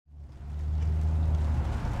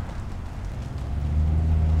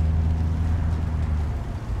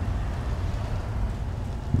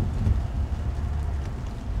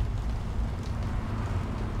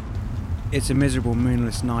It's a miserable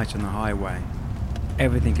moonless night on the highway.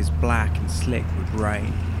 Everything is black and slick with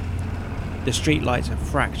rain. The streetlights are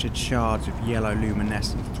fractured shards of yellow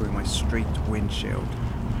luminescence through my streaked windshield.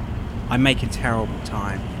 I'm making terrible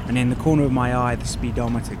time, and in the corner of my eye the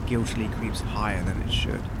speedometer guiltily creeps higher than it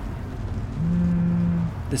should.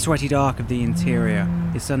 The sweaty dark of the interior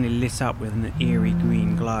is suddenly lit up with an eerie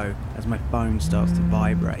green glow as my phone starts to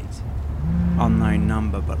vibrate. Unknown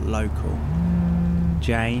number but local.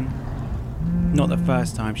 Jane? Not the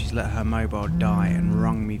first time she's let her mobile die and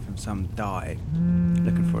wrung me from some dive,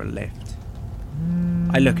 looking for a lift.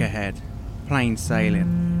 I look ahead, plain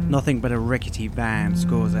sailing, nothing but a rickety van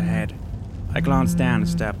scores ahead. I glance down and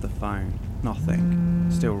stare up the phone, nothing,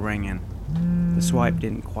 still ringing. The swipe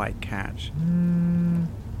didn't quite catch.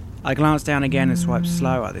 I glance down again and swipe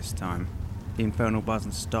slower this time. The infernal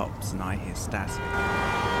buzzing stops and I hear static.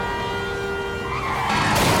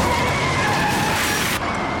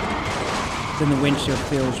 Then the windshield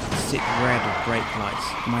fills with the sick red of brake lights.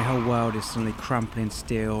 My whole world is suddenly crumpling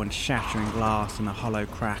steel and shattering glass and a hollow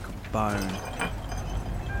crack of bone.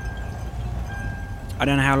 I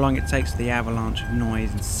don't know how long it takes for the avalanche of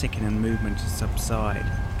noise and sickening movement to subside.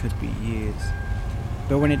 It could be years.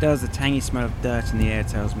 But when it does, the tangy smell of dirt in the air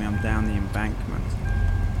tells me I'm down the embankment.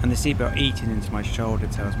 And the seatbelt eating into my shoulder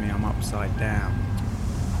tells me I'm upside down.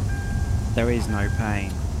 There is no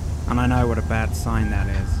pain, and I know what a bad sign that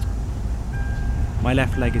is. My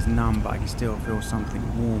left leg is numb, but I can still feel something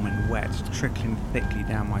warm and wet trickling thickly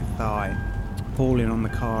down my thigh, falling on the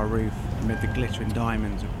car roof amid the glittering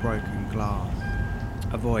diamonds of broken glass.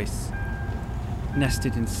 A voice,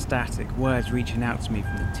 nested in static, words reaching out to me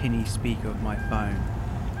from the tinny speaker of my phone,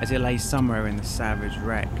 as it lays somewhere in the savage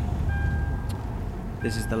wreck.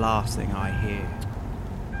 This is the last thing I hear.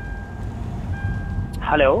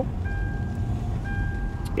 Hello?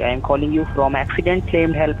 I am calling you from Accident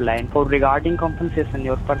Claim Helpline for regarding compensation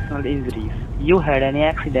your personal injuries. You had any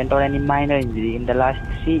accident or any minor injury in the last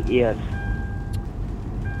 3 years?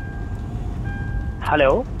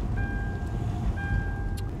 Hello?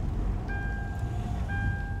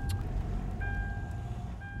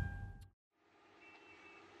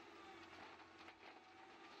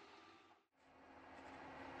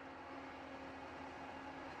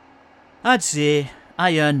 I'd say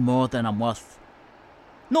I earn more than I'm worth.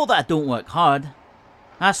 Not that I don't work hard.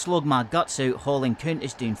 I slog my guts out hauling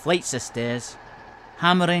counters down flights of stairs,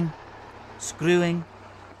 hammering, screwing,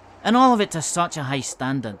 and all of it to such a high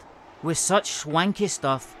standard, with such swanky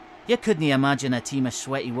stuff you couldn't imagine a team of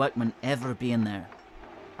sweaty workmen ever being there.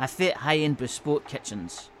 I fit high-end bespoke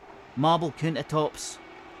kitchens, marble countertops,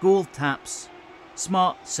 gold taps,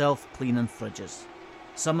 smart self-cleaning fridges.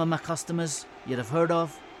 Some of my customers you'd have heard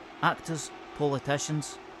of, actors,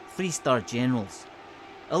 politicians, 3-star generals.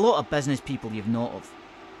 A lot of business people you've not of.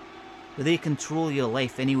 But they control your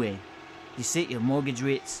life anyway. They set your mortgage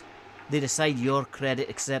rates. They decide your credit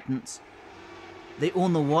acceptance. They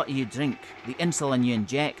own the water you drink, the insulin you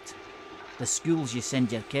inject, the schools you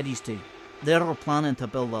send your kiddies to. They're all planning to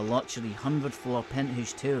build a luxury 100-floor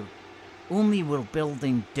penthouse tower. Only we're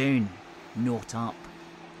building down, not up.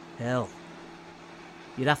 Hell.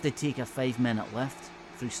 You'd have to take a 5-minute lift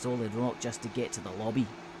through solid rock just to get to the lobby.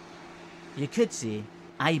 You could say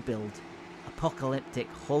I build apocalyptic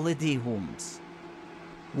holiday homes.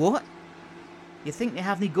 What? You think they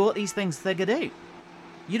haven't got these things figured out?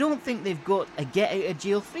 You don't think they've got a get out of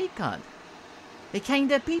jail free card? The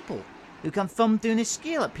kind of people who can thumb down a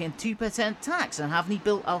scale at paying 2% tax and haven't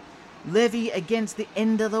built a levy against the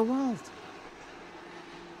end of the world.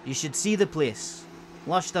 You should see the place.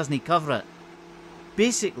 Lush doesn't cover it.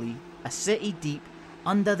 Basically, a city deep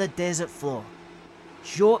under the desert floor.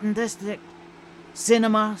 Shopping district,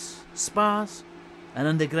 cinemas, spas, and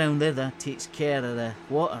underground leather takes care of the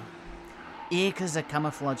water. Acres of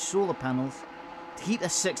camouflage solar panels to keep the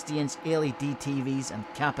 60-inch LED TVs and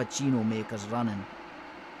cappuccino makers running.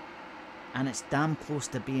 And it's damn close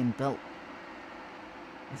to being built.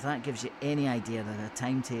 If that gives you any idea of the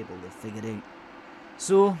timetable they've figured out.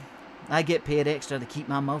 So, I get paid extra to keep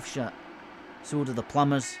my mouth shut. So do the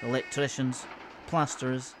plumbers, electricians,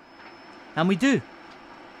 plasterers. And we do.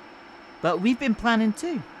 But we've been planning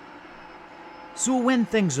too. So when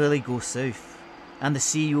things really go south, and the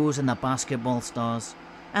CEOs and the basketball stars,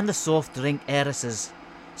 and the soft drink heiresses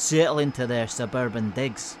settle into their suburban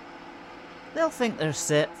digs, they'll think they're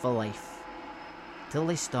set for life, till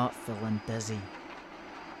they start feeling dizzy,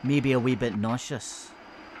 maybe a wee bit nauseous,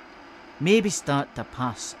 maybe start to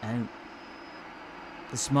pass out.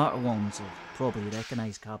 The smarter ones will probably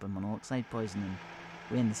recognise carbon monoxide poisoning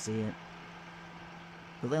when they see it.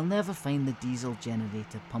 But they'll never find the diesel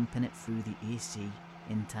generator pumping it through the AC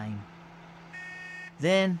in time.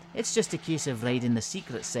 Then it's just a case of riding the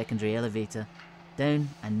secret secondary elevator, down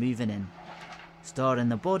and moving in, storing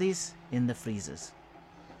the bodies in the freezers.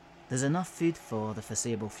 There's enough food for the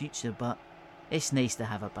foreseeable future, but it's nice to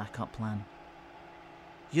have a backup plan.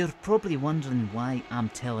 You're probably wondering why I'm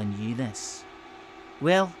telling you this.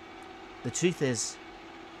 Well, the truth is,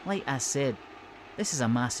 like I said, this is a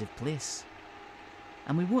massive place,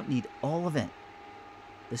 and we won't need all of it.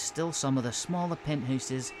 There's still some of the smaller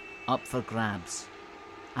penthouses up for grabs.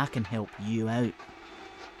 I can help you out.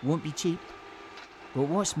 Won't be cheap, but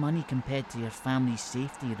what's money compared to your family's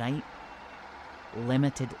safety, right?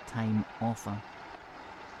 Limited time offer.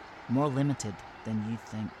 More limited than you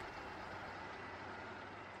think.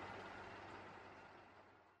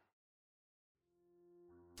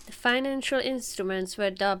 The financial instruments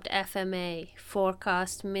were dubbed FMA,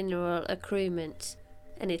 Forecast Mineral Accruements,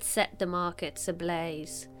 and it set the markets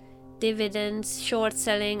ablaze. Dividends, short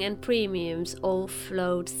selling and premiums all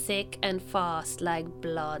flowed thick and fast like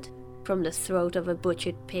blood from the throat of a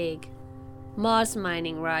butchered pig. Mars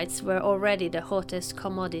mining rights were already the hottest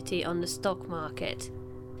commodity on the stock market.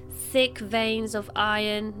 Thick veins of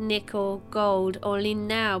iron, nickel, gold only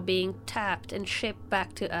now being tapped and shipped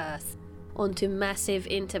back to Earth onto massive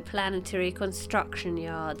interplanetary construction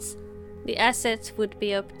yards. The assets would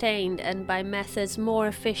be obtained and by methods more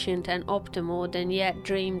efficient and optimal than yet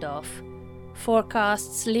dreamed of.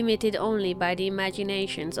 Forecasts limited only by the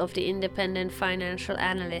imaginations of the independent financial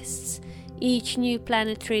analysts. Each new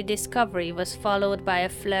planetary discovery was followed by a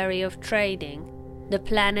flurry of trading. The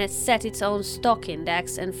planet set its own stock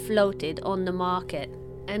index and floated on the market.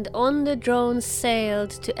 And on the drones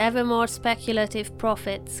sailed to ever more speculative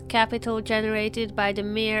profits, capital generated by the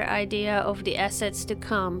mere idea of the assets to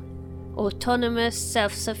come. Autonomous,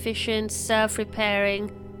 self-sufficient,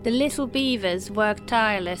 self-repairing, the little beavers worked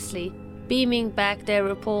tirelessly, beaming back their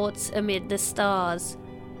reports amid the stars.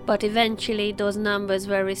 But eventually those numbers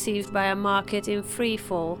were received by a market in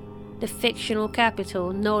freefall, the fictional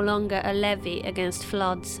capital no longer a levy against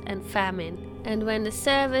floods and famine. And when the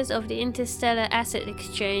servers of the Interstellar Asset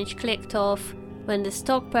Exchange clicked off, when the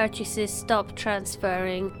stock purchases stopped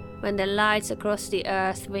transferring, when the lights across the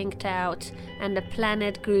Earth winked out and the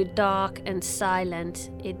planet grew dark and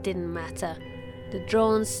silent, it didn't matter. The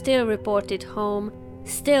drones still reported home,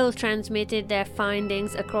 still transmitted their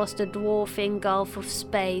findings across the dwarfing gulf of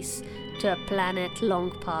space to a planet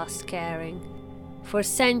long past caring. For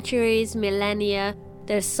centuries, millennia,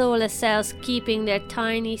 their solar cells keeping their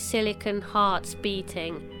tiny silicon hearts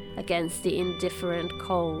beating against the indifferent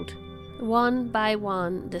cold. One by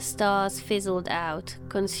one, the stars fizzled out,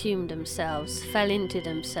 consumed themselves, fell into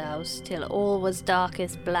themselves, till all was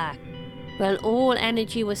darkest black, while all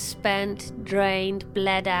energy was spent, drained,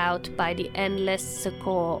 bled out by the endless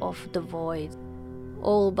succor of the void.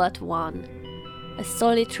 All but one. A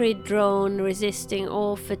solitary drone resisting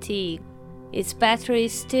all fatigue, its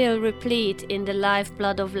batteries still replete in the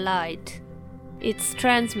lifeblood of light, its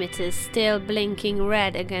transmitters still blinking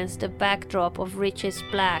red against the backdrop of richest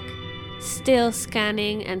black, still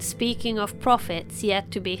scanning and speaking of profits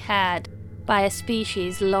yet to be had by a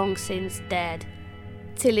species long since dead,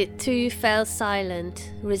 till it too fell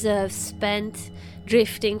silent, reserves spent,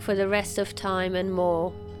 drifting for the rest of time and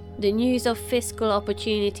more. The news of fiscal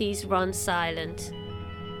opportunities run silent.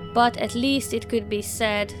 But at least it could be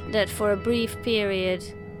said that for a brief period,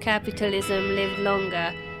 capitalism lived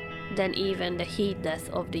longer than even the heat death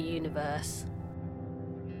of the universe.